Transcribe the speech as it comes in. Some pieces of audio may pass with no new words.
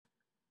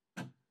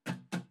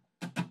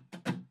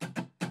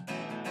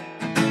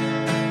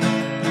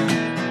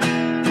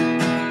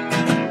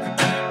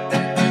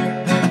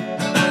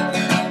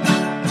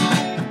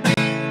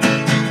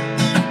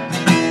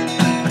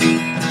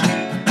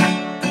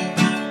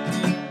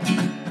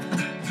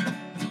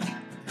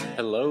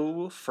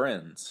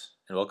friends,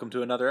 and welcome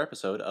to another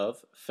episode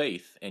of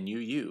Faith in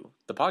UU,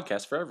 the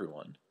podcast for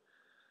everyone.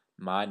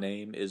 My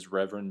name is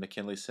Reverend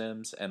McKinley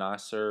Sims, and I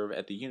serve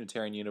at the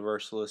Unitarian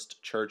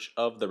Universalist Church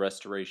of the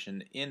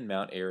Restoration in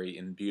Mount Airy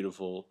in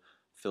beautiful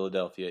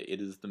Philadelphia. It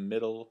is the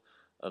middle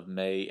of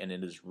May, and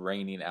it is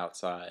raining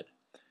outside,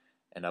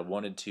 and I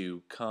wanted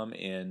to come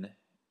in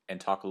and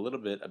talk a little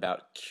bit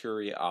about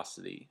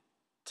curiosity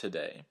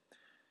today.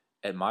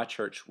 At my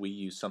church, we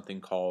use something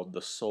called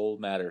the Soul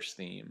Matters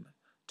theme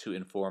to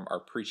inform our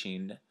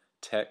preaching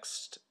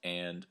text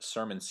and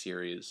sermon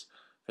series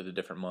for the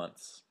different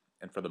months.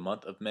 And for the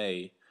month of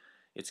May,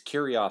 it's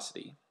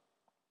curiosity.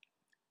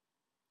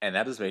 And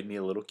that has made me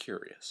a little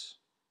curious.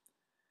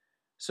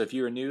 So if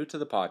you are new to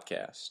the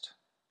podcast,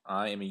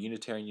 I am a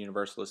Unitarian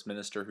Universalist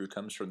minister who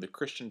comes from the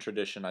Christian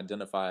tradition,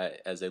 identify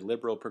as a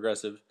liberal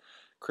progressive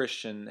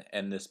Christian,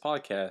 and this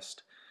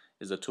podcast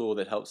is a tool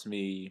that helps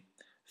me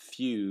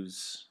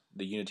fuse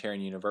the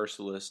Unitarian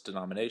Universalist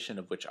denomination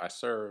of which I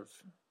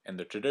serve and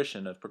the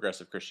tradition of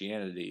progressive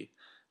Christianity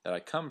that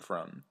I come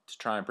from to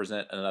try and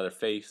present another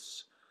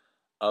face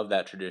of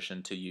that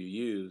tradition to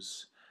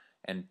UUs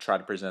and try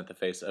to present the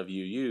face of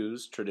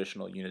UU's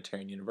traditional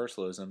Unitarian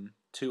Universalism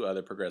to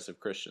other progressive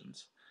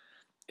Christians.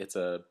 It's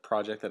a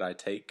project that I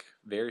take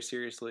very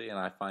seriously and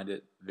I find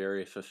it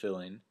very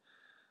fulfilling.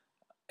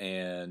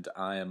 And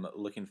I am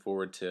looking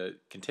forward to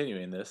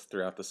continuing this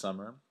throughout the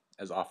summer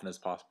as often as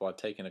possible. I've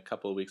taken a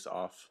couple of weeks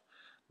off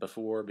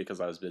before because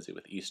I was busy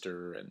with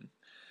Easter and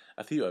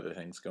a few other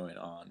things going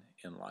on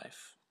in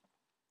life.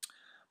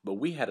 But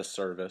we had a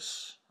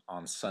service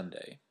on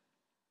Sunday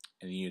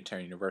in the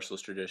Unitarian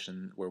Universalist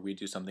tradition where we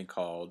do something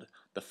called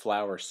the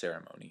flower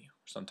ceremony,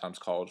 sometimes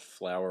called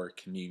flower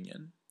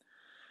communion.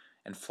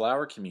 And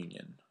flower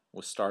communion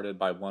was started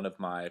by one of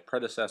my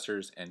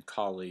predecessors and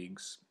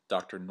colleagues,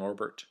 Dr.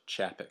 Norbert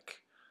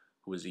Čapek,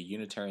 who was a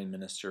Unitarian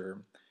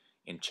minister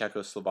in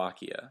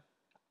Czechoslovakia.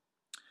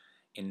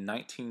 In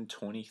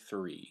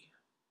 1923,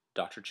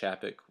 Dr.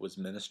 Čapek was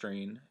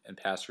ministering and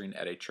pastoring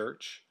at a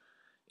church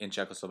in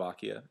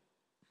Czechoslovakia,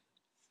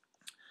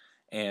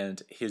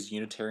 and his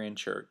Unitarian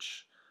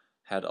church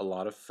had a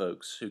lot of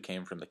folks who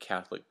came from the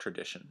Catholic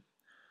tradition,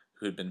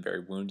 who had been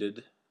very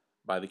wounded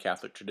by the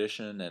Catholic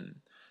tradition and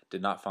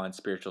did not find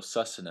spiritual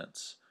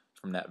sustenance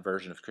from that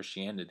version of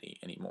Christianity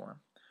anymore.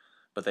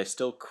 But they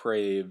still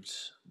craved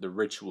the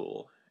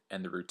ritual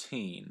and the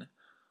routine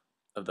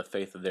of the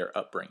faith of their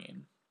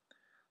upbringing.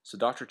 So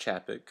Dr.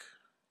 Čapek,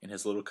 in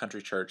his little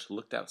country church,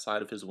 looked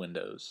outside of his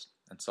windows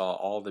and saw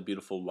all the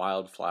beautiful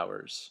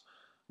wildflowers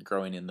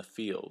growing in the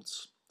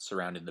fields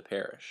surrounding the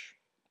parish.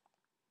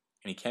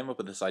 And he came up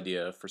with this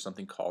idea for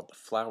something called the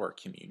flower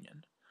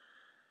communion.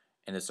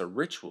 And it's a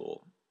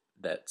ritual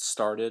that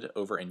started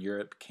over in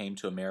Europe, came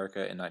to America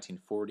in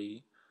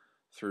 1940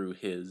 through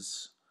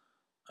his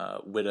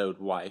widowed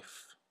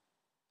wife,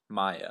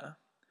 Maya,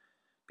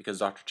 because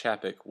Dr.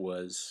 Čapek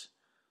was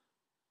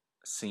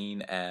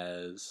seen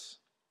as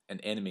an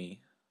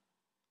enemy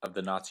of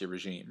the Nazi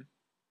regime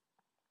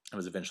and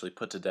was eventually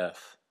put to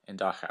death in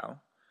Dachau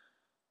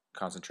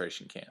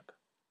concentration camp.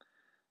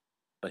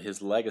 But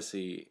his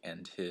legacy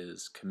and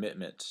his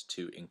commitment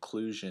to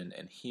inclusion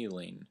and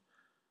healing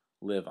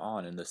live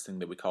on in this thing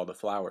that we call the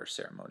flower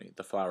ceremony,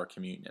 the flower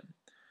communion.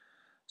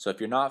 So if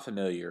you're not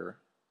familiar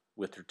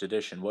with the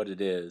tradition, what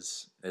it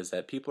is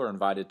that people are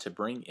invited to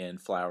bring in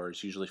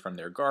flowers, usually from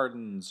their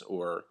gardens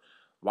or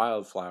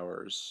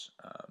wildflowers.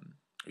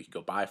 You can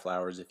go buy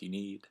flowers if you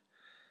need.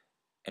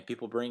 And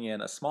people bring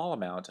in a small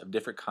amount of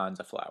different kinds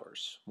of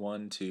flowers,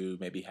 1 to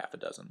maybe half a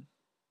dozen.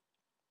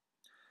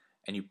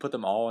 And you put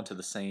them all into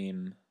the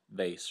same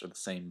vase or the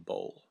same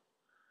bowl.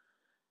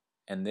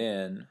 And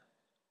then,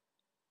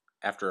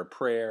 after a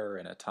prayer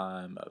and a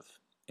time of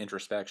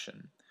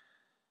introspection,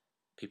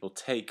 people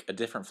take a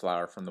different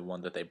flower from the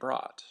one that they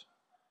brought.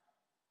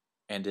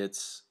 And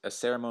it's a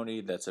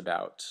ceremony that's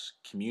about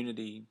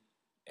community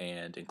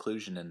and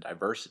inclusion and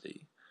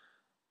diversity,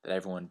 that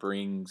everyone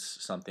brings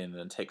something and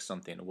then takes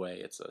something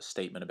away. It's a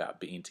statement about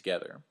being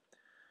together.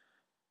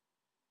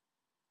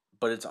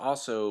 But it's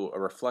also a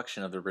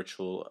reflection of the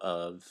ritual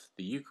of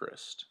the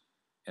Eucharist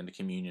and the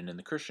communion in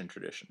the Christian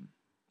tradition.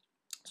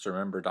 So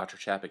remember, Dr.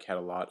 Čapek had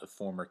a lot of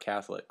former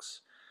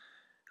Catholics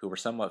who were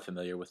somewhat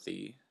familiar with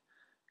the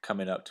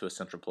coming up to a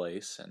central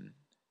place and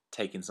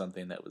taking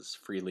something that was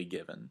freely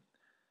given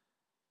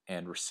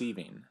and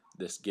receiving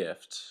this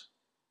gift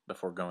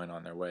before going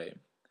on their way.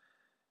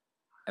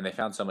 And they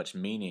found so much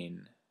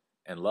meaning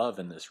and love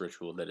in this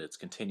ritual that it's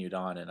continued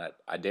on, and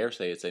I dare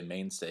say it's a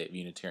mainstay of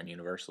Unitarian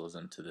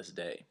Universalism to this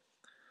day.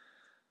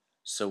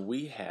 So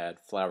we had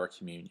flower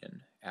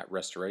communion at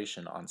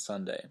Restoration on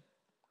Sunday.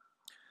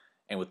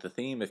 And with the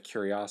theme of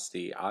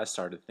curiosity, I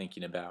started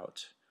thinking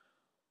about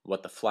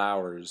what the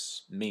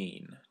flowers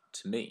mean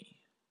to me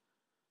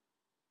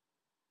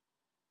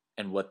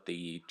and what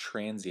the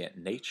transient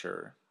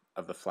nature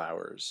of the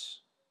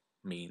flowers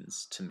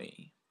means to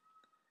me.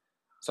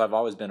 So I've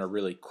always been a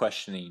really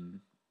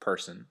questioning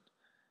person,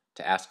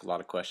 to ask a lot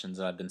of questions,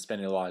 and I've been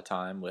spending a lot of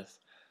time with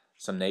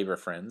some neighbor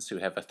friends who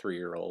have a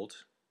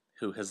 3-year-old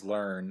who has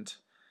learned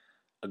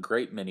a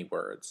great many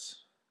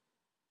words,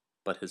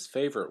 but his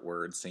favorite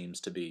word seems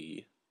to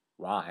be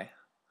why.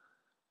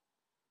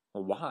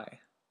 Well, why?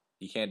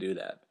 You can't do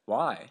that.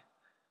 Why?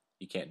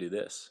 You can't do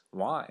this.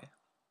 Why?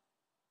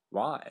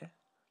 Why?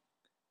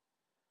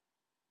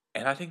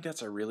 And I think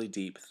that's a really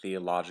deep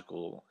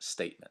theological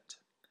statement.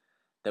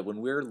 That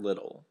when we're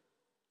little,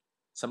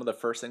 some of the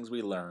first things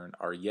we learn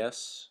are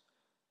yes,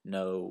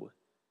 no,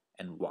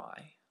 and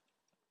why.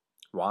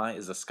 Why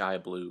is the sky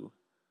blue?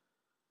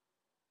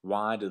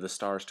 Why do the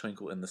stars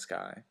twinkle in the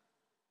sky?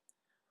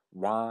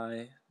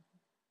 Why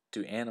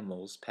do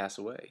animals pass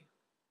away?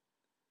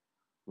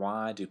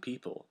 Why do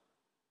people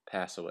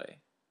pass away?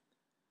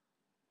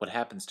 What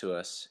happens to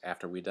us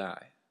after we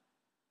die?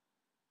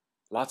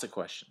 Lots of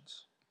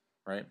questions,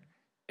 right?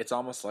 It's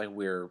almost like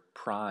we're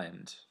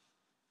primed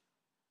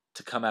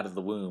to come out of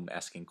the womb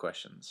asking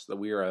questions, that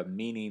we are a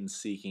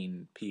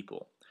meaning-seeking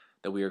people,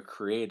 that we are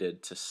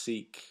created to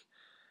seek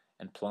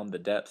and plumb the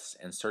depths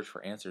and search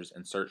for answers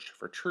and search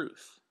for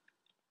truth.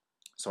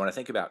 So when I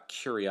think about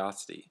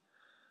curiosity,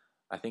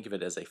 I think of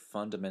it as a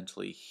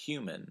fundamentally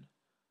human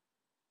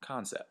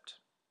concept.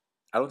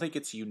 I don't think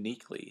it's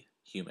uniquely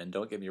human,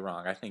 don't get me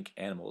wrong. I think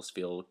animals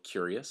feel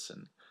curious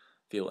and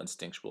feel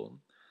instinctual,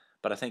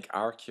 but I think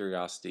our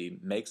curiosity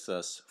makes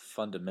us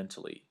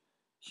fundamentally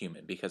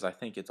human because I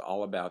think it's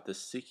all about the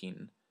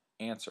seeking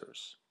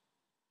answers,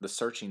 the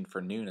searching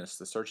for newness,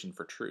 the searching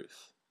for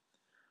truth.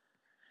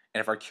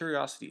 And if our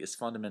curiosity is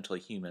fundamentally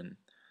human,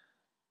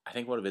 I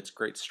think one of its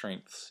great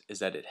strengths is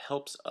that it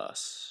helps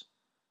us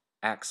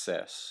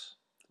access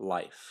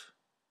life.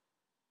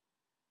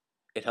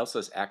 It helps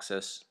us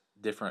access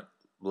different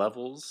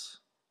levels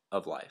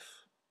of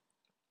life.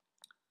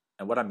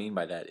 And what I mean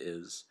by that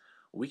is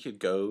we could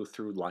go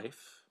through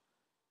life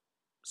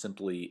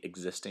simply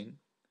existing,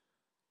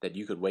 that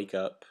you could wake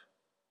up,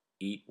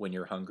 eat when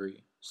you're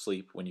hungry,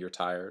 sleep when you're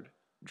tired,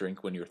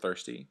 drink when you're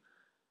thirsty,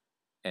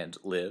 and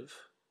live,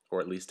 or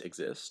at least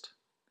exist.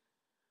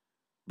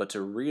 But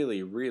to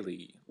really,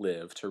 really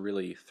live, to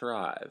really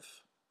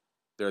thrive,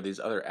 there are these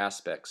other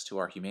aspects to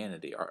our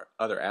humanity,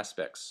 other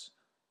aspects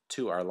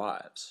to our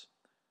lives.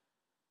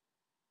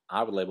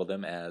 I would label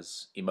them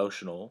as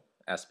emotional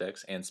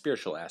aspects and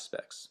spiritual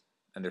aspects,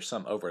 and there's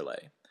some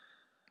overlay.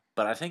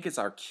 But I think it's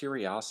our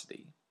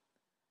curiosity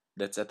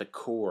that's at the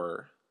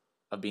core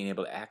of being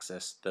able to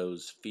access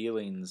those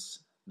feelings,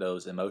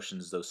 those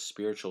emotions, those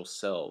spiritual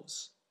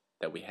selves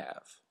that we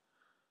have.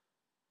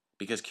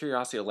 Because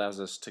curiosity allows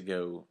us to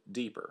go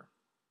deeper,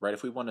 right?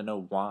 If we want to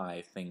know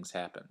why things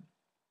happen,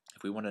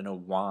 if we want to know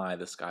why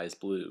the sky is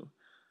blue,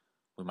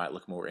 we might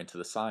look more into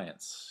the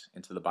science,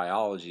 into the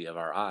biology of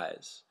our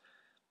eyes.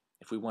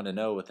 If we want to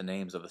know what the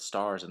names of the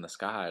stars in the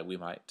sky, we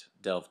might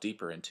delve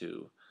deeper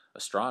into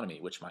astronomy,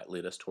 which might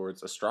lead us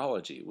towards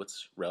astrology,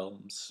 which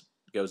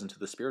goes into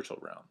the spiritual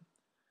realm.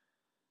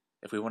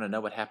 If we want to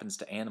know what happens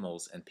to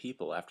animals and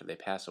people after they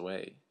pass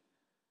away,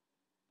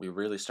 we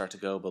really start to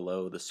go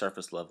below the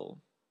surface level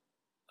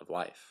of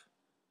life.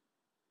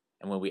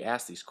 And when we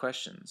ask these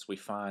questions, we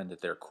find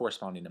that there are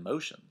corresponding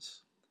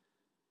emotions.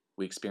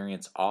 We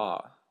experience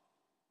awe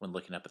when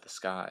looking up at the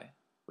sky.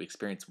 We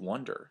experience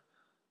wonder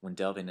when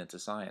delving into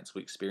science.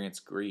 We experience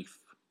grief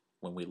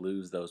when we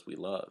lose those we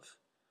love.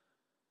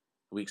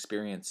 We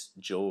experience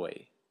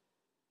joy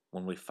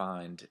when we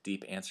find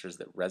deep answers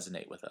that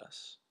resonate with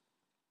us.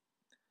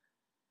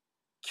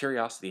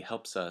 Curiosity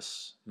helps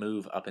us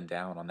move up and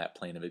down on that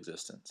plane of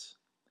existence.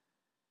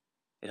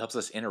 It helps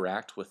us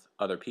interact with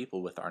other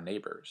people, with our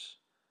neighbors.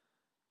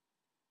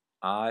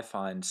 I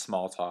find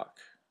small talk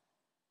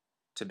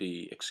to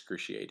be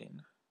excruciating.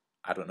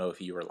 I don't know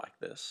if you are like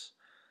this,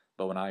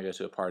 but when I go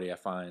to a party, I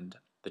find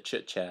the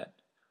chit chat,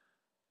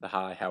 the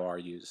hi, how are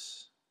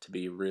yous, to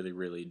be really,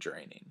 really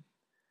draining.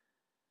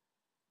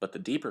 But the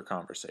deeper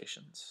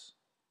conversations,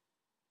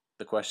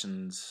 the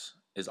questions,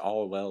 is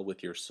all well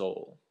with your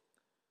soul?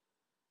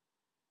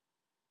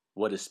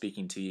 What is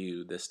speaking to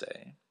you this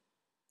day?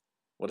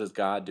 What is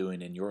God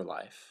doing in your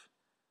life?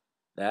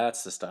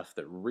 That's the stuff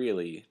that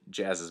really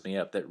jazzes me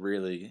up, that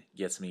really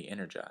gets me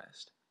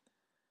energized.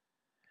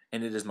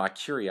 And it is my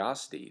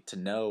curiosity to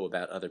know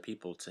about other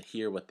people, to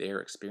hear what their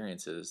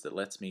experience is, that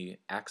lets me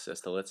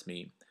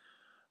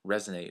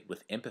resonate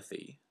with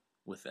empathy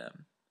with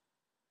them.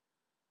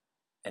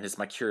 And it's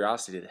my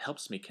curiosity that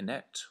helps me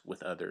connect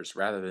with others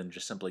rather than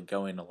just simply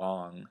going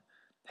along,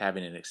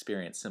 having an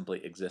experience,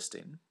 simply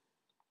existing.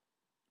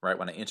 Right?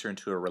 When I enter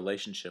into a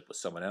relationship with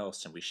someone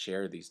else and we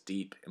share these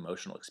deep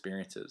emotional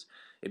experiences,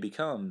 it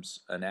becomes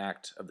an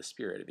act of the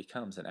Spirit. It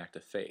becomes an act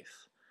of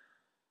faith.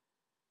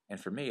 And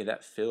for me,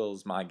 that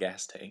fills my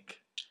gas tank.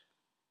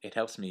 It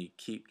helps me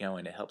keep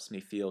going. It helps me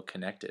feel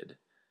connected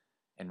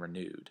and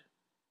renewed.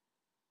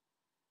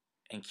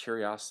 And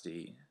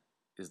curiosity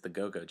is the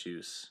go-go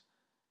juice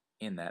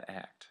in that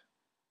act.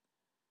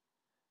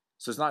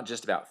 So it's not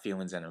just about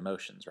feelings and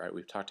emotions, right?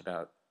 We've talked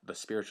about the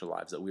spiritual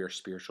lives, that we are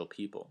spiritual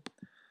people.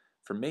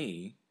 For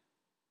me,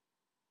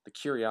 the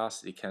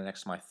curiosity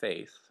connects my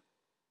faith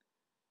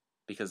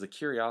because the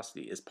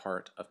curiosity is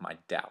part of my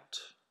doubt.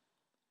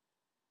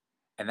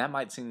 And that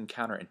might seem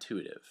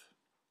counterintuitive,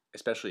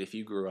 especially if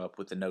you grew up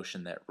with the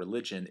notion that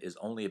religion is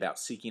only about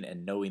seeking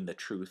and knowing the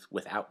truth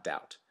without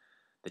doubt,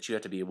 that you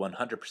have to be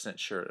 100%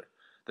 sure,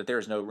 that there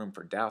is no room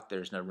for doubt,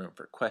 there is no room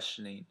for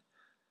questioning.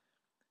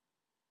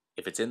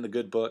 If it's in the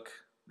good book,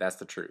 that's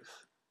the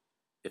truth.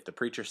 If the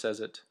preacher says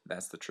it,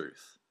 that's the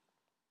truth.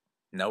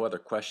 No other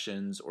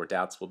questions or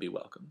doubts will be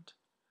welcomed.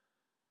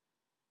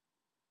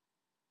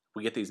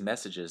 We get these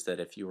messages that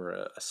if you are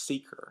a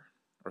seeker,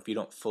 or if you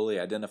don't fully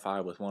identify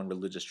with one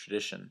religious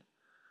tradition,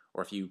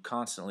 or if you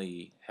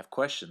constantly have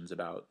questions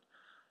about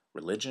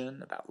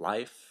religion, about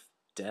life,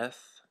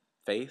 death,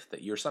 faith,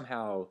 that you're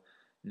somehow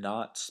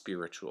not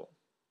spiritual.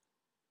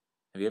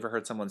 Have you ever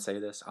heard someone say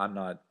this? I'm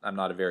not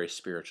a very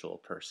spiritual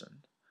person.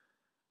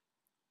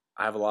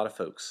 I have a lot of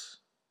folks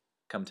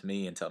come to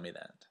me and tell me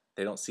that.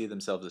 They don't see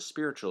themselves as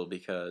spiritual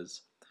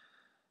because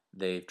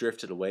they've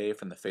drifted away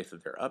from the faith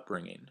of their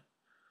upbringing,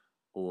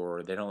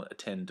 or they don't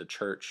attend to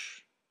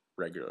church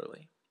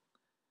regularly.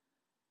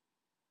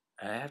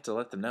 I have to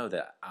let them know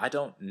that I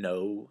don't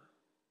know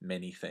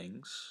many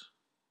things.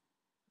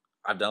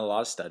 I've done a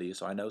lot of studies,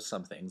 so I know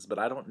some things, but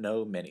I don't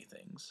know many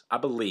things. I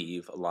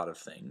believe a lot of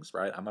things,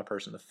 right? I'm a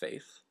person of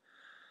faith.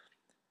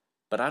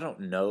 But I don't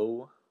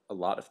know a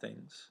lot of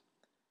things.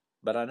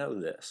 But I know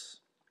this.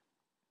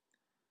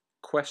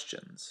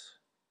 Questions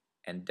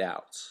and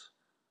doubts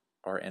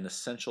are an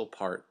essential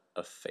part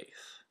of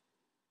faith.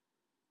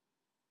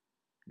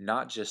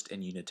 Not just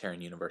in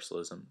Unitarian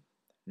Universalism,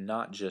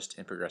 not just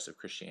in progressive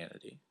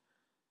Christianity,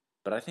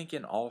 but I think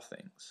in all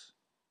things.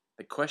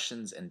 The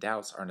questions and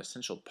doubts are an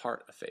essential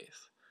part of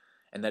faith.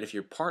 And that if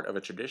you're part of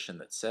a tradition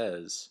that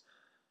says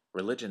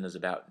religion is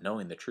about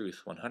knowing the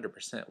truth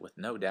 100% with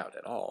no doubt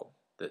at all,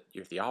 that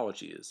your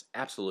theology is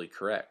absolutely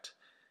correct,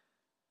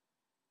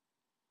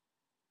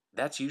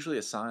 that's usually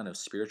a sign of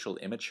spiritual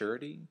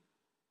immaturity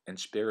and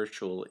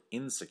spiritual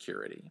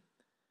insecurity.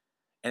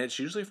 And it's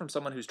usually from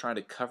someone who's trying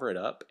to cover it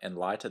up and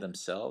lie to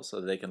themselves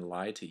so that they can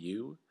lie to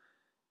you,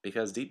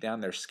 because deep down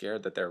they're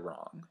scared that they're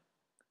wrong.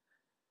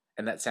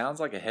 And that sounds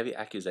like a heavy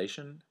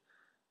accusation,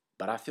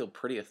 but I feel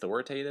pretty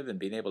authoritative in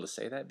being able to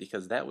say that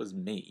because that was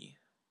me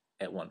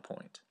at one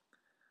point.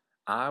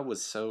 I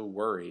was so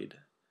worried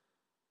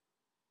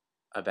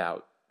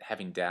about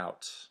having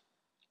doubt,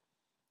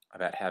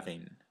 about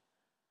having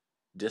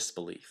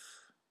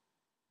disbelief,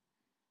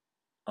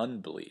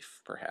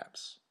 unbelief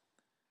perhaps,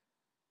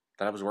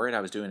 that I was worried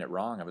I was doing it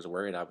wrong. I was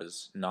worried I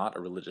was not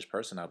a religious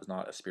person. I was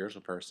not a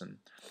spiritual person.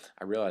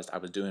 I realized I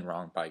was doing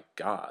wrong by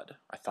God.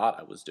 I thought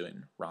I was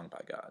doing wrong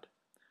by God.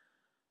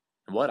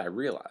 And what I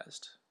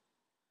realized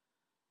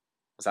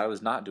was I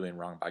was not doing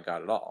wrong by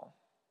God at all.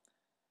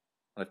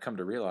 What I've come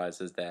to realize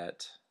is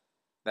that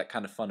that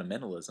kind of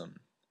fundamentalism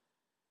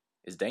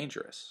is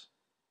dangerous.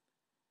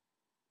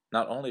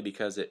 Not only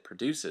because it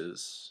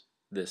produces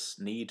this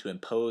need to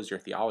impose your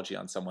theology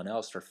on someone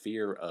else for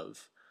fear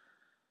of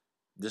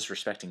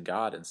disrespecting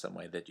God in some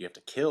way, that you have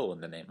to kill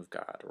in the name of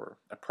God, or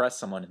oppress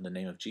someone in the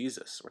name of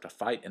Jesus, or to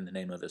fight in the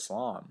name of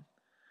Islam.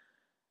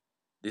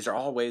 These are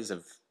all ways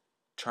of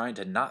trying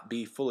to not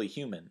be fully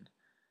human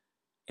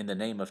in the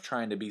name of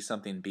trying to be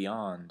something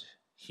beyond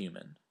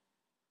human.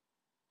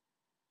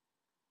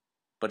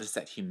 But it's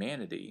that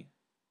humanity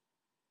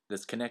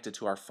that's connected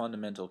to our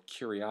fundamental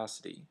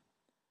curiosity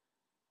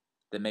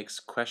that makes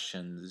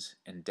questions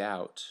and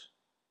doubt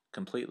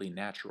completely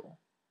natural,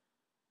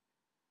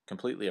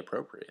 completely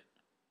appropriate.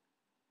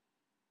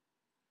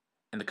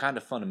 And the kind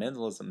of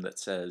fundamentalism that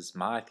says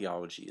my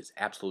theology is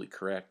absolutely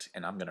correct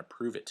and I'm going to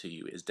prove it to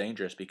you is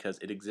dangerous because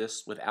it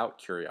exists without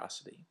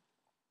curiosity.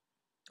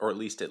 Or at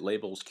least it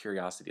labels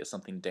curiosity as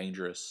something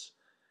dangerous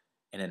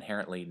and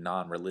inherently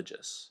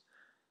non-religious.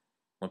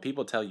 When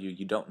people tell you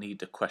you don't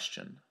need to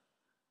question,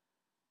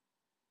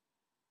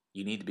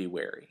 you need to be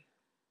wary.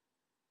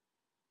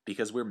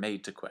 Because we're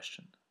made to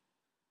question.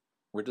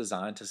 We're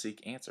designed to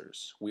seek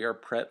answers. We are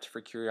prepped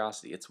for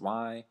curiosity. It's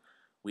why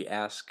we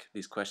ask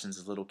these questions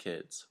as little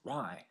kids.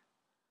 Why?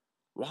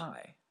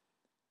 Why?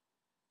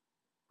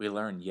 We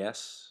learn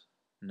yes,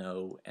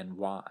 no, and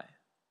why.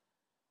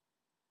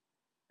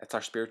 That's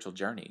our spiritual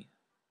journey,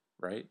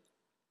 right?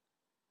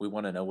 We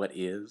want to know what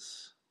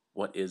is,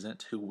 what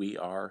isn't, who we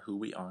are, who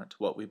we aren't,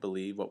 what we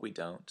believe, what we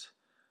don't.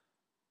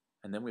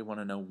 And then we want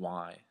to know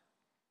why.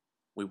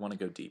 We want to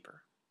go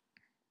deeper.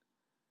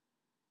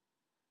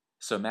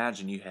 So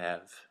imagine you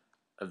have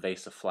a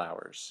vase of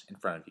flowers in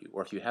front of you,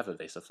 or if you have a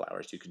vase of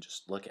flowers, you can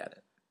just look at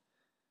it.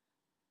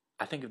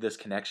 I think of this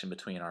connection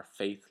between our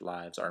faith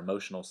lives, our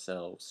emotional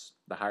selves,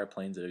 the higher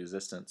planes of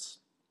existence,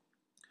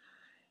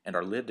 and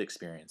our lived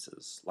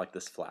experiences, like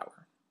this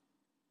flower.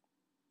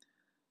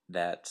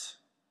 That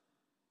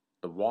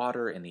the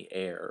water and the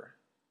air,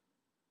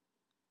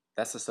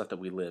 that's the stuff that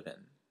we live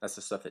in. That's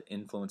the stuff that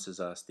influences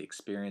us, the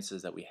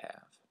experiences that we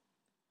have.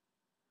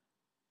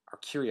 Our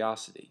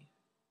curiosity,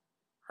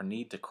 our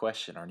need to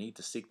question, our need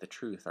to seek the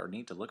truth, our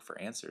need to look for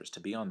answers, to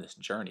be on this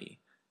journey,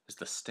 is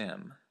the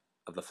stem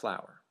of the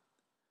flower.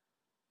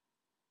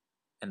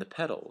 And the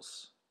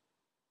petals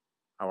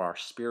are our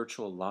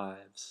spiritual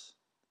lives,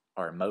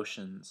 our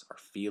emotions, our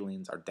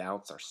feelings, our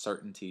doubts, our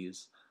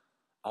certainties,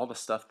 all the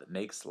stuff that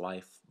makes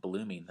life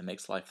blooming, that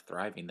makes life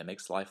thriving, that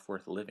makes life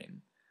worth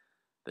living.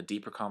 The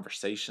deeper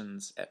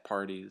conversations at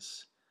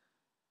parties,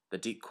 the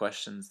deep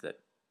questions that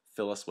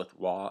fill us with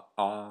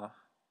awe,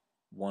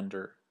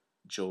 wonder,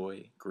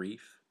 joy,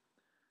 grief.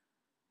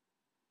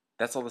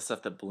 That's all the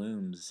stuff that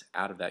blooms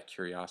out of that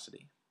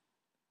curiosity.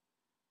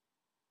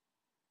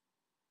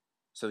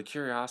 So the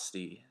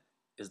curiosity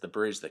is the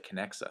bridge that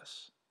connects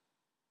us.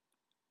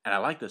 And I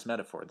like this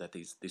metaphor that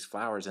these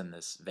flowers in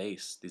this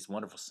vase, these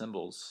wonderful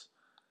symbols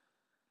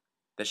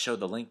that show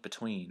the link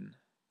between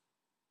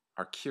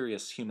our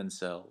curious human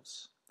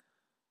selves,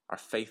 our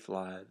faith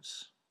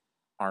lives,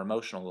 our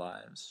emotional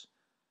lives,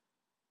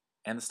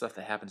 and the stuff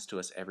that happens to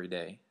us every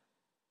day.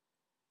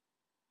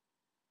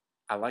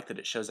 I like that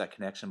it shows that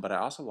connection, but I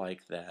also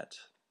like that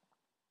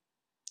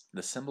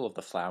the symbol of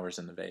the flowers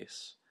in the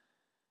vase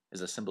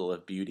is a symbol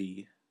of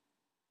beauty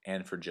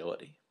and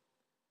fragility.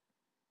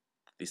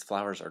 These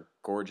flowers are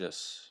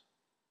gorgeous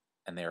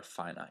and they are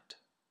finite.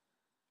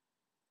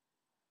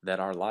 That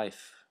our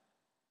life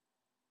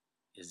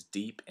is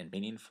deep and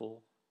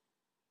meaningful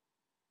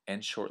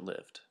and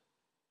short-lived.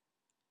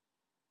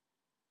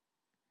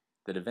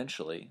 That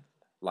eventually,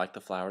 like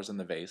the flowers in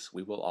the vase,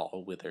 we will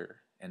all wither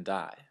and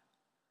die.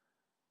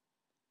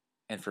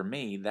 And for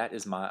me, that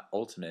is my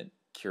ultimate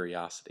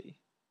curiosity.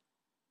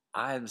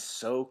 I am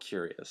so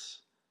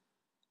curious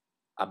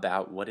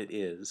about what it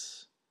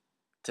is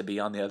to be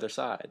on the other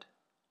side.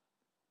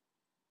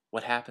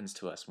 What happens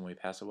to us when we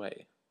pass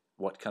away?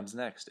 What comes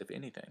next, if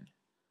anything?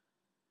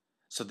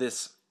 So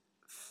this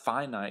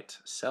finite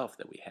self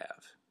that we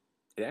have,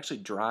 it actually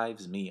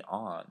drives me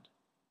on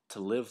to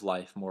live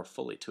life more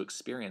fully, to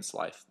experience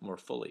life more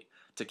fully,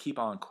 to keep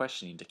on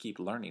questioning, to keep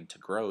learning, to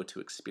grow, to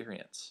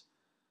experience.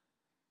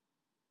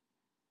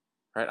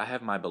 Right? I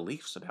have my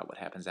beliefs about what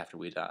happens after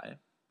we die,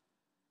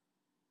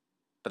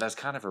 but that's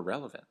kind of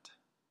irrelevant.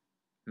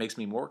 It makes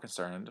me more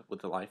concerned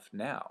with the life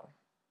now.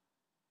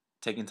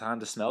 Taking time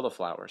to smell the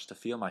flowers, to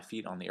feel my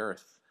feet on the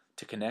earth,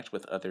 to connect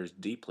with others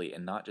deeply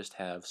and not just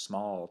have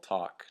small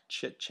talk,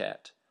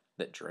 chit-chat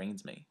that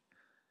drains me.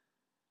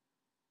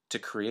 To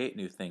create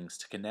new things,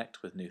 to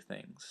connect with new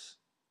things,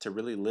 to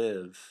really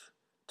live,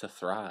 to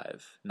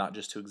thrive, not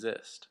just to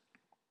exist.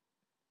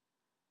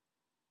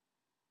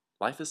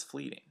 Life is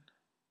fleeting,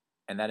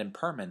 and that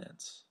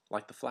impermanence,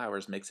 like the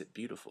flowers, makes it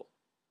beautiful.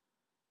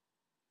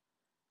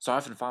 So I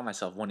often find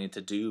myself wanting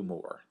to do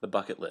more, the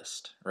bucket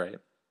list, right?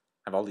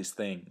 I have all these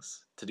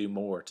things to do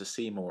more, to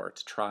see more,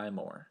 to try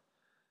more.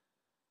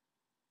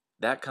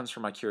 That comes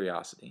from my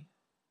curiosity,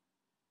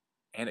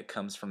 and it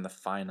comes from the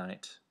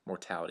finite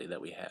mortality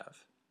that we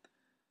have.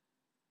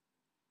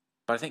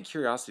 But I think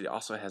curiosity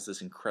also has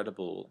this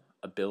incredible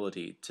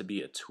ability to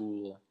be a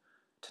tool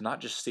to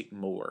not just seek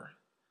more,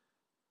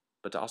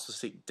 but to also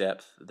seek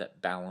depth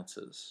that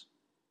balances.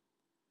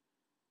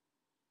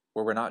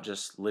 Where we're not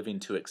just living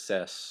to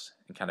excess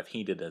and kind of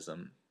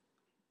hedonism,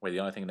 where the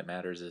only thing that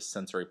matters is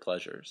sensory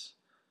pleasures.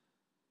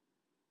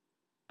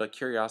 But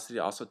curiosity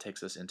also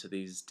takes us into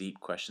these deep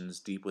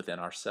questions deep within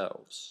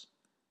ourselves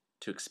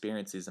to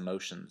experience these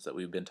emotions that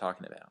we've been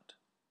talking about.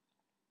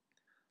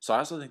 So I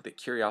also think that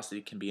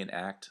curiosity can be an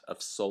act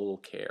of soul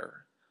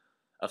care,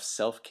 of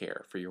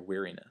self-care for your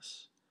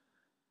weariness.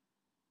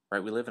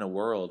 Right? We live in a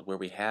world where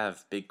we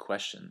have big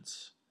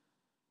questions,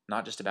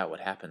 not just about what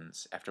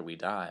happens after we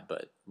die,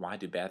 but why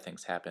do bad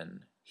things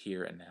happen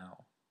here and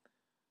now?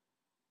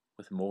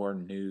 With more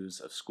news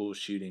of school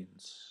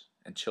shootings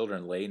and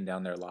children laying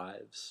down their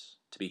lives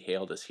to be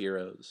hailed as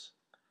heroes,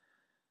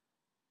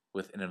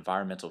 with an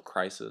environmental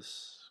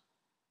crisis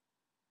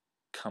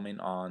coming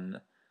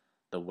on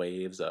the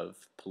waves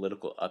of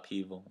political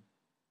upheaval,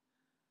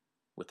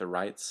 with the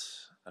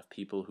rights of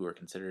people who are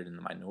considered in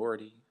the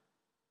minority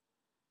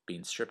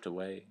being stripped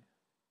away,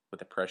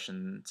 with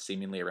oppression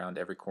seemingly around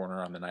every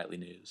corner on the nightly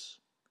news.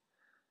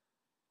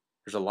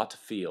 There's a lot to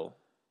feel.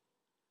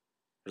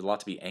 There's a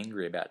lot to be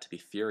angry about, to be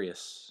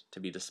furious, to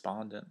be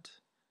despondent,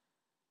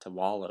 to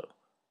wallow.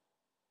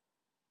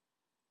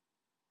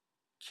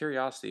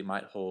 Curiosity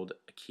might hold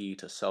a key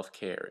to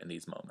self-care in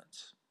these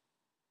moments.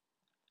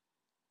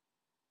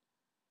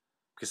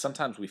 Because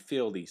sometimes we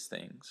feel these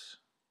things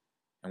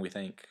and we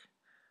think,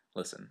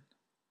 listen,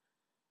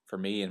 for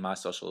me in my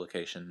social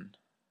location,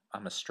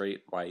 I'm a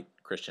straight white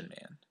Christian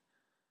man.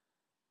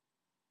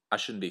 I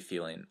shouldn't be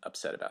feeling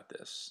upset about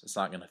this. It's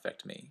not going to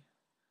affect me.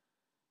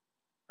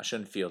 I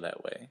shouldn't feel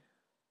that way.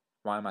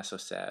 Why am I so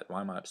sad?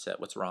 Why am I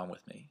upset? What's wrong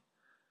with me?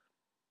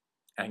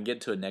 And I can get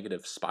into a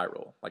negative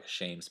spiral, like a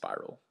shame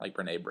spiral, like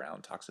Brene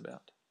Brown talks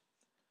about.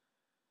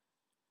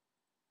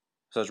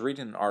 So I was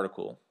reading an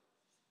article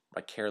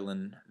by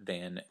Carolyn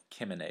Van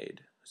Kemenade,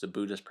 who's a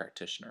Buddhist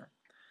practitioner.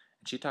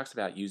 And she talks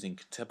about using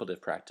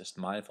contemplative practice,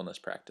 mindfulness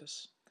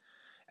practice,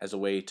 as a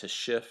way to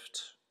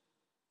shift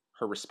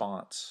her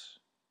response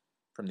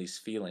from these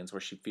feelings where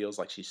she feels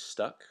like she's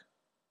stuck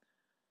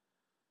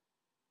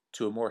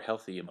to a more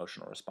healthy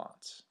emotional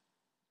response.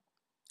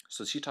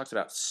 So she talks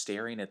about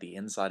staring at the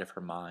inside of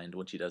her mind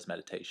when she does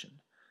meditation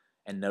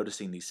and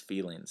noticing these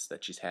feelings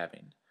that she's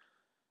having.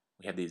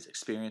 We have these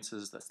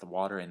experiences, that's the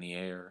water and the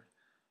air,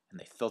 and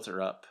they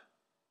filter up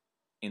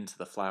into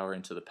the flower,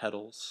 into the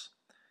petals.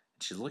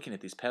 And she's looking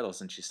at these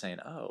petals and she's saying,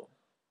 oh,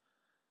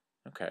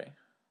 okay,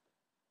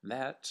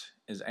 that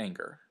is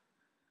anger.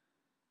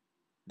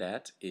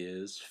 That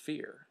is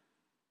fear.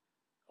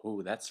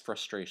 Oh, that's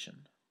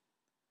frustration.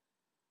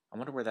 I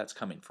wonder where that's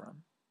coming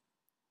from.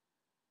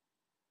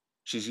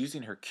 She's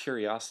using her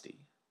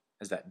curiosity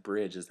as that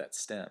bridge, as that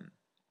stem,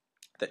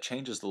 that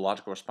changes the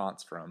logical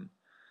response from,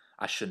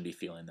 I shouldn't be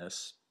feeling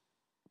this,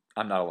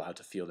 I'm not allowed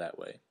to feel that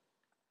way,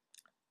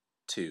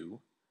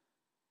 to,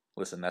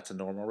 listen, that's a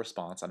normal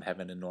response, I'm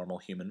having a normal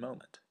human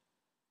moment,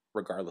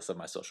 regardless of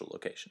my social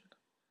location.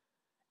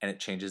 And it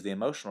changes the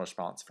emotional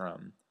response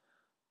from,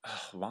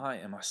 oh, why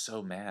am I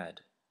so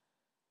mad,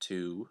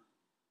 to,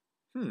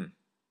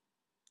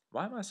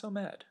 why am I so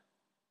mad?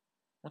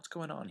 What's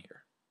going on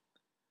here?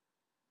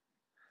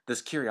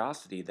 This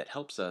curiosity that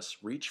helps us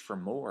reach for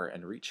more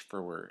and reach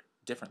for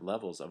different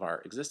levels of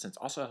our existence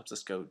also helps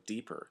us go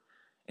deeper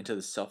into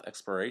the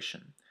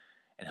self-exploration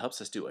and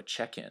helps us do a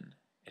check-in.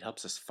 It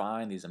helps us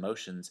find these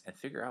emotions and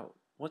figure out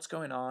what's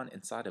going on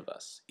inside of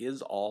us.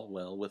 Is all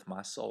well with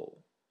my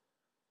soul?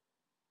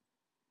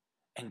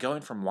 And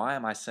going from why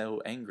am I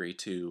so angry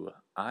to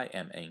I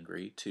am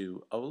angry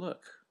to, oh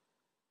look,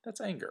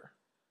 that's anger.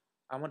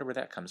 I wonder where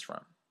that comes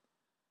from.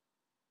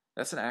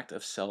 That's an act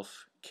of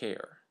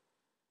self-care,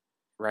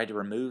 right? It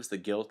removes the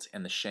guilt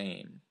and the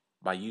shame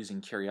by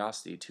using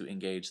curiosity to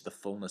engage the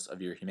fullness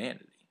of your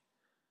humanity,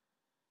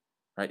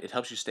 right? It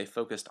helps you stay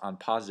focused on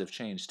positive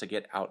change to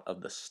get out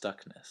of the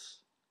stuckness.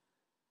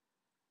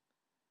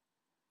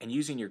 And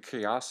using your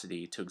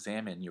curiosity to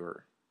examine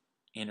your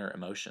inner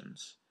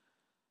emotions,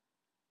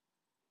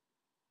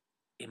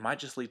 it might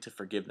just lead to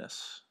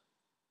forgiveness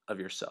of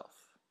yourself.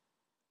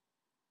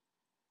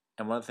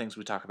 And one of the things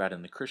we talk about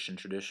in the Christian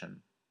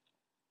tradition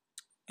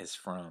is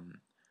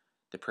from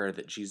the prayer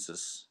that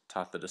Jesus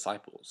taught the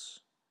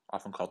disciples,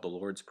 often called the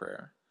Lord's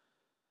Prayer.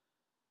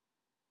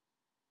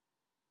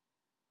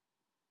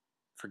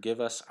 Forgive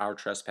us our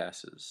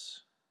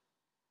trespasses,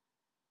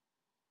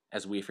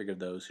 as we forgive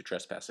those who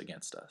trespass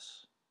against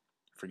us.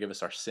 Forgive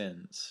us our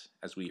sins,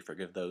 as we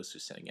forgive those who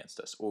sin against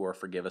us. Or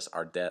forgive us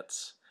our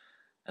debts,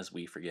 as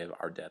we forgive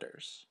our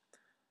debtors.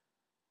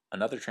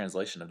 Another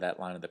translation of that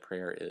line of the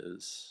prayer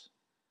is,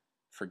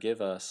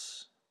 forgive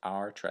us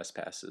our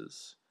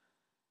trespasses,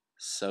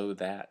 so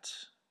that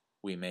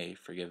we may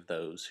forgive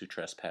those who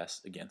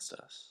trespass against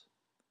us.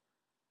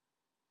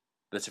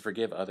 That to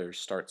forgive others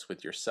starts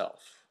with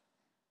yourself.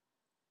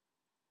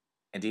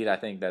 Indeed, I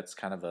think that's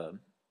kind of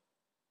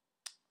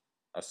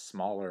a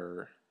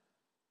smaller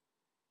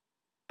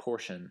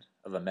portion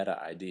of a meta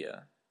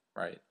idea,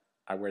 right?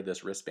 I wear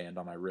this wristband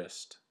on my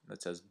wrist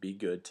that says, be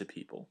good to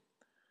people.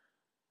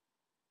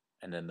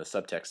 And then the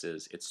subtext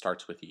is, it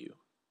starts with you.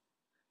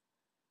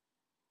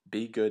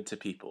 Be good to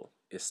people.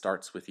 It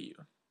starts with you.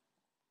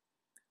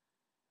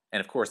 And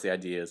of course, the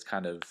idea is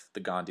kind of the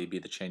Gandhi, be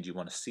the change you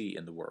want to see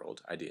in the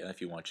world idea. If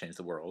you want to change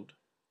the world,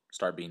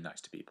 start being nice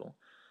to people.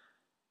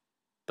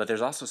 But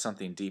there's also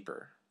something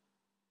deeper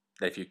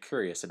that if you're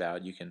curious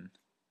about, you can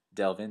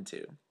delve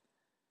into.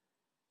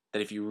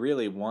 That if you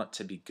really want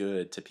to be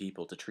good to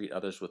people, to treat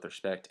others with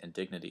respect and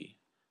dignity,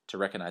 to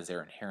recognize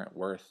their inherent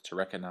worth, to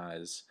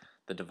recognize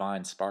the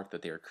divine spark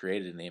that they are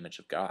created in the image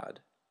of God,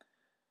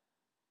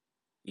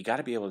 you got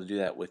to be able to do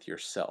that with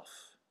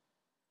yourself.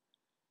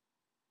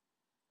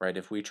 Right?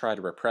 If we try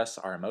to repress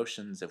our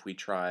emotions, if we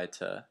try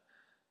to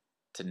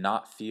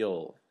not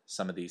feel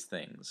some of these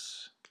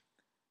things,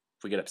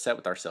 if we get upset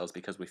with ourselves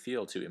because we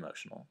feel too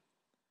emotional,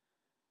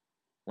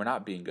 we're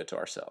not being good to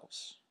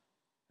ourselves.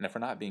 And if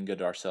we're not being good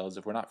to ourselves,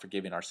 if we're not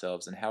forgiving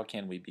ourselves, then how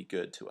can we be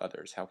good to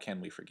others? How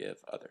can we forgive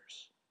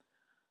others?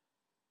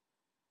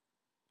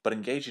 But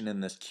engaging in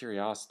this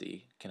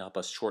curiosity can help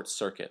us short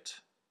circuit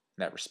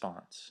that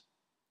response,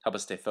 help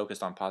us stay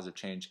focused on positive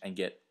change and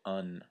get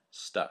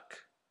unstuck.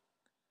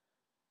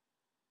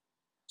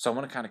 So I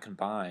want to kind of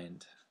combine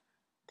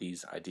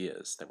these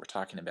ideas that we're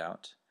talking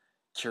about,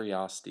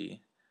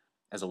 curiosity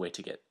as a way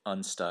to get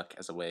unstuck,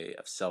 as a way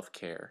of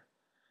self-care,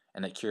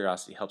 and that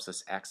curiosity helps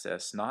us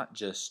access not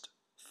just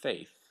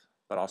faith,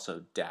 but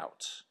also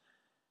doubt,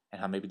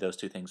 and how maybe those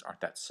two things aren't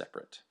that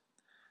separate.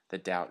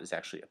 That doubt is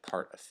actually a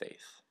part of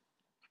faith.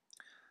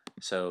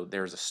 So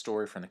there's a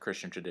story from the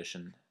Christian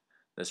tradition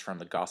that's from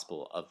the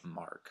Gospel of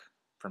Mark,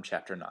 from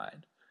chapter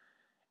 9.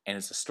 And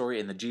it's a story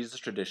in the Jesus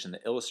tradition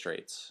that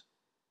illustrates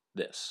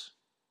this.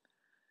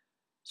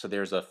 So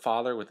there's a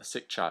father with a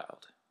sick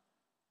child,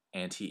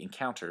 and he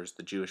encounters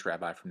the Jewish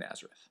rabbi from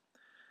Nazareth.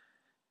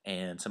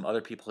 And some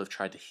other people have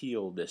tried to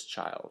heal this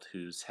child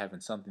who's having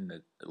something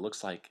that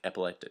looks like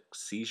epileptic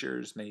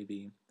seizures,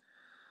 maybe.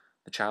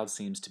 The child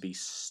seems to be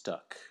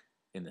stuck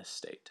in this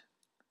state.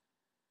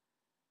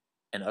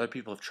 And other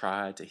people have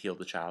tried to heal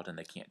the child and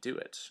they can't do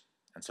it.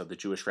 And so the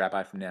Jewish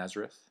rabbi from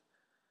Nazareth,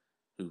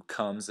 who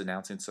comes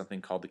announcing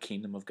something called the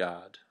kingdom of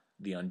God,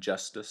 the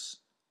injustice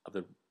of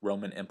the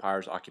Roman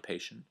Empire's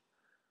occupation,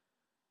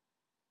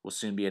 will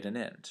soon be at an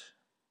end,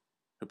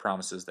 who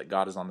promises that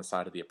God is on the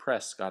side of the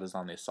oppressed, God is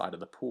on the side of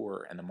the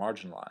poor and the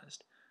marginalized,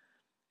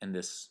 in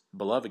this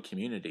beloved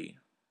community,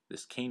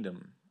 this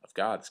kingdom of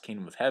God, this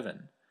kingdom of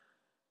heaven,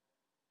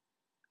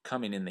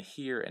 coming in the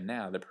here and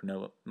now that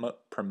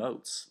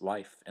promotes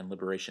life and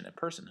liberation and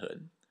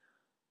personhood,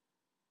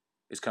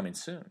 is coming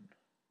soon,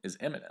 is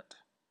imminent.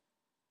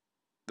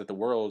 That the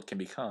world can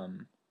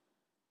become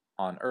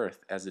on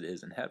earth as it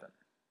is in heaven.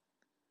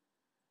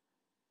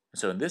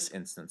 So in this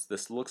instance,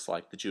 this looks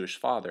like the Jewish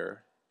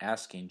father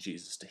asking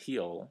Jesus to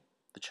heal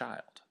the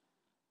child.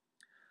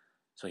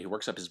 So he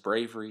works up his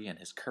bravery and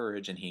his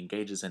courage, and he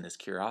engages in his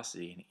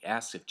curiosity, and he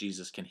asks if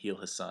Jesus can heal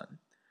his son.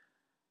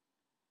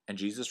 And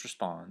Jesus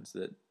responds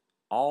that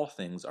all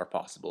things are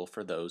possible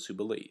for those who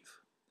believe,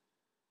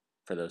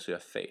 for those who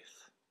have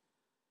faith.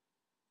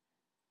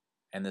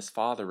 And this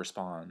father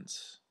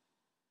responds,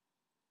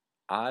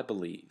 I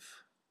believe.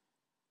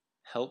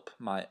 Help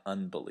my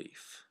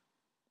unbelief.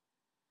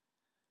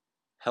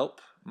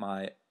 Help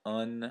my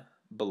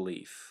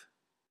unbelief.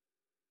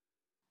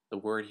 The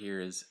word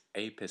here is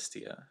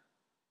apistia,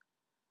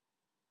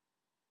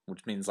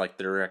 which means like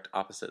the direct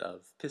opposite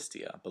of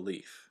pistia,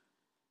 belief.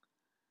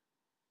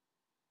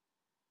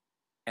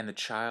 And the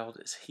child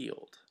is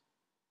healed.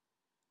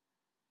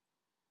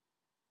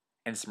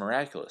 And it's a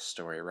miraculous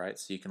story, right?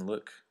 So you can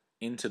look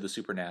into the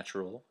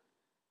supernatural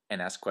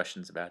and ask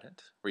questions about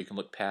it, or you can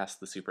look past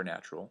the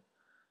supernatural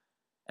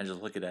and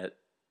just look at it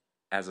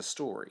as a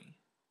story.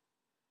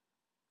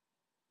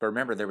 But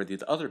remember, there were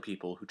these other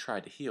people who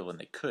tried to heal and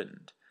they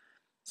couldn't.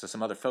 So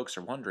some other folks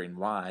are wondering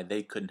why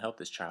they couldn't help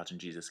this child and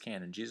Jesus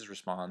can. And Jesus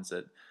responds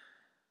that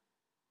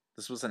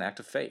this was an act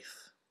of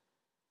faith,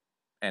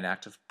 an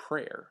act of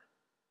prayer.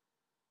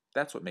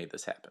 That's what made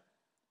this happen.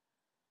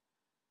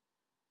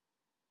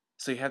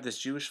 So you have this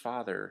Jewish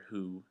father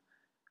who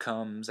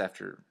comes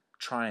after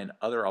trying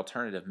other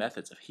alternative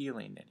methods of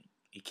healing, and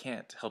he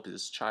can't help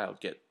his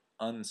child get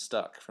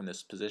unstuck from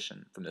this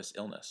position, from this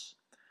illness.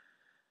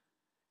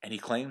 And he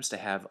claims to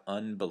have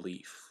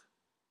unbelief,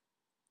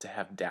 to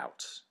have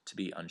doubt, to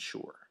be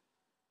unsure.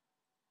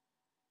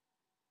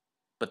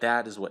 But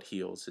that is what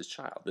heals his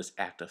child, this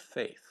act of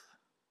faith.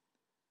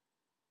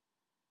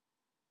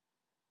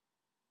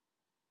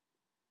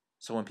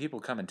 So when people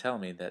come and tell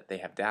me that they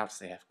have doubts,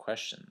 they have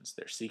questions,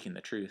 they're seeking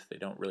the truth, they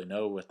don't really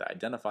know what to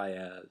identify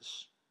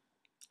as,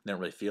 they don't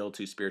really feel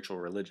too spiritual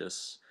or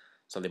religious,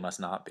 so they must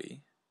not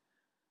be,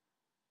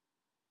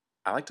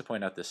 I like to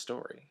point out this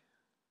story.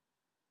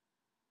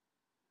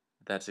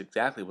 That's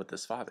exactly what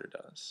this father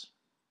does.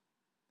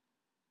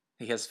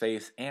 He has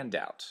faith and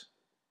doubt.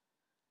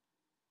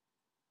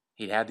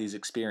 He'd had these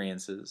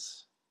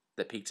experiences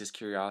that piqued his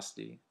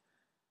curiosity,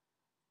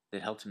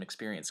 that helped him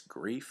experience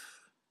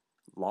grief,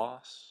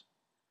 loss,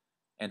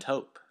 and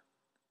hope.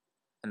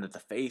 And that the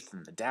faith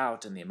and the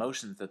doubt and the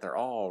emotions, that they're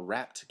all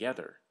wrapped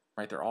together,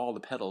 right? They're all the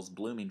petals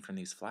blooming from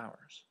these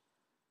flowers.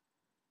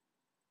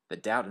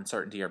 That doubt and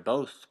certainty are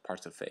both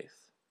parts of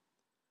faith.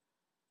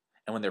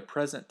 And when they're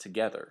present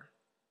together,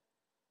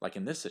 like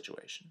in this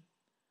situation,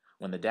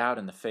 when the doubt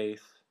and the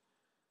faith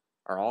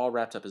are all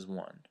wrapped up as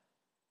one,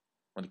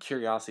 when the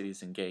curiosity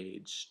is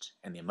engaged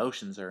and the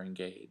emotions are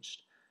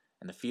engaged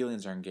and the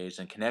feelings are engaged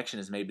and connection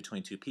is made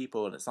between two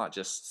people, and it's not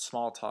just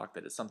small talk,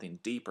 that it's something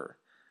deeper.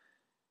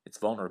 It's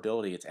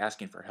vulnerability, it's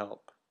asking for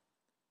help.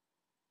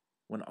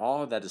 When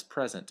all of that is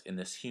present in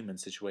this human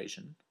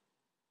situation,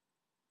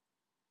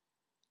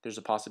 there's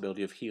a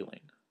possibility of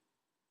healing.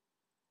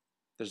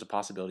 There's a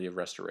possibility of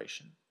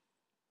restoration.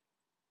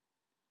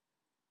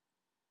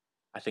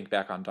 I think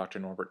back on Dr.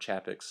 Norbert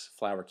Chapek's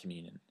Flower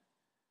Communion,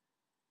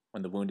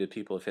 when the wounded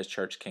people of his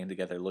church came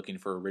together looking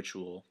for a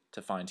ritual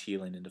to find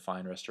healing and to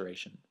find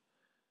restoration.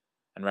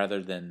 And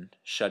rather than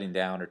shutting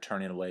down or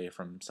turning away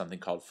from something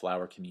called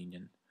Flower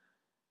Communion,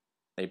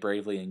 they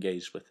bravely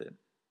engaged with it.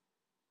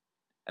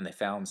 And they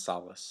found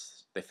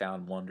solace, they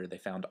found wonder, they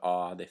found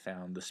awe, they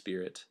found the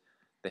Spirit,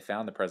 they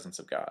found the presence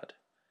of God.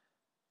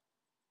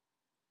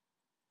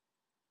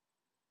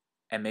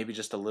 And maybe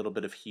just a little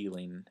bit of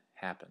healing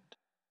happened.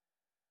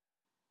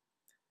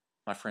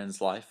 My friend's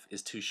life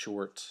is too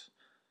short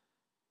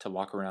to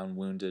walk around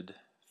wounded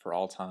for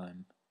all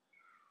time,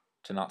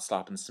 to not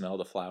stop and smell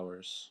the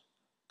flowers,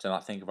 to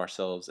not think of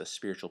ourselves as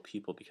spiritual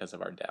people because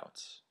of our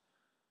doubts.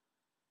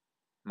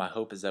 My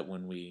hope is that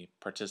when we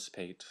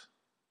participate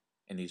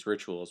in these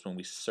rituals, when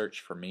we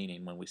search for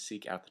meaning, when we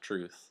seek out the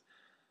truth,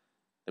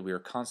 that we are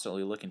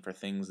constantly looking for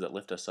things that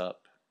lift us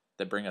up,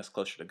 that bring us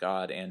closer to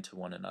God and to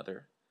one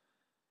another,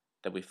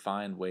 that we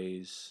find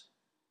ways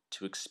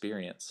to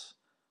experience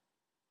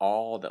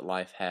all that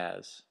life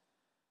has,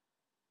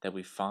 that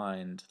we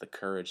find the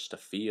courage to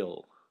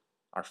feel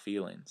our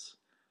feelings,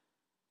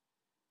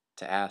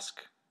 to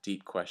ask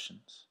deep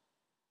questions,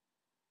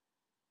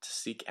 to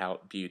seek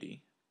out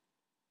beauty,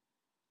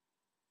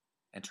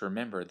 and to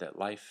remember that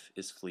life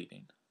is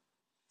fleeting.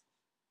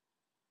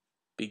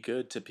 Be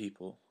good to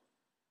people.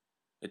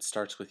 It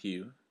starts with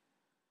you.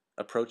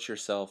 Approach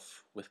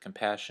yourself with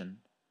compassion,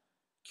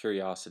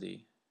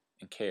 curiosity,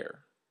 and care.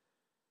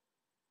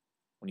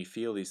 When you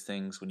feel these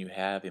things, when you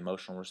have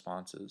emotional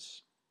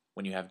responses,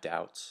 when you have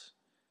doubts,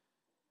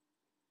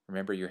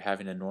 remember you're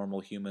having a normal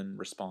human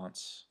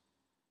response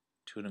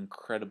to an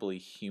incredibly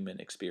human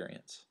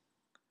experience.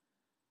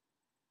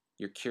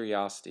 Your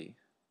curiosity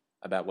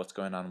about what's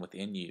going on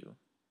within you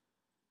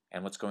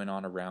and what's going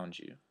on around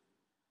you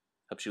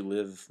helps you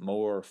live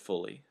more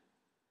fully,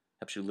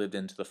 helps you live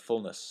into the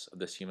fullness of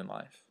this human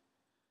life,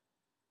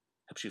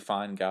 helps you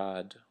find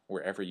God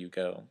wherever you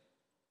go,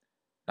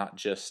 not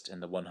just in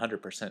the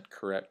 100%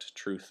 correct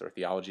truth or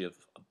theology of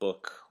a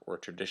book or a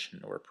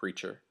tradition or a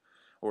preacher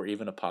or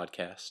even a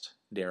podcast,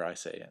 dare I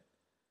say it,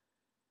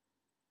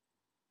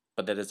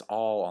 but that it's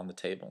all on the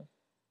table,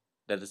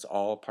 that it's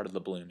all part of the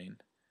blooming,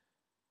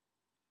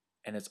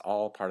 and it's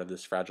all part of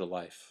this fragile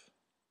life.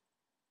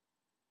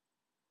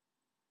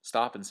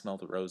 Stop and smell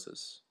the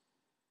roses.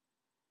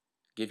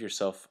 Give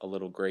yourself a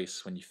little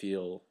grace when you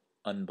feel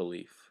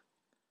unbelief.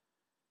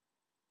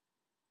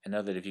 And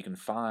know that if you can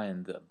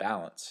find the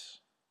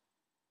balance,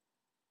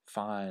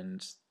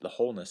 find the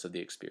wholeness of the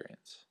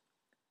experience,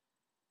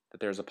 that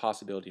there's a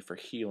possibility for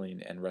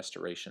healing and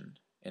restoration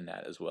in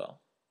that as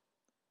well.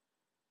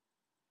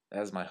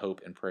 That is my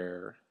hope and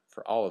prayer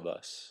for all of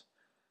us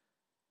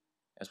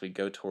as we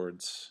go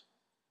towards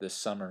this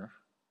summer,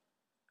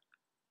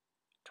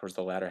 towards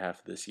the latter half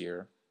of this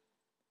year,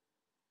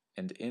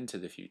 and into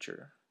the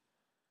future,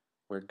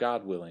 where,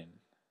 God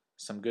willing,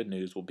 some good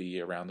news will be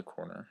around the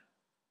corner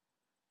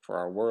for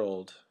our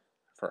world,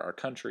 for our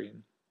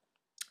country,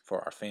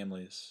 for our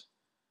families,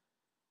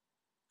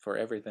 for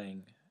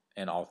everything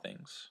and all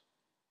things.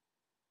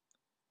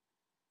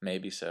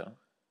 Maybe so.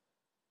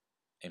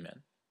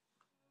 Amen.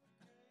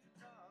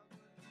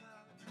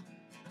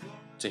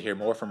 To hear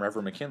more from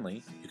Reverend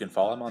McKinley, you can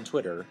follow him on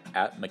Twitter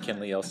at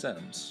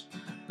McKinleyLSims.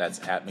 That's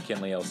at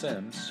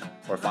McKinleyLSims,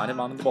 or find him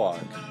on the blog,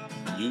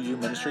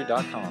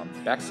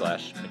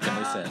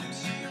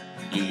 uuministry.com/McKinleySims.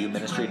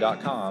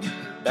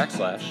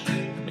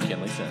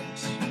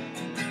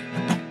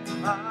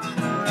 uuministry.com/McKinleySims.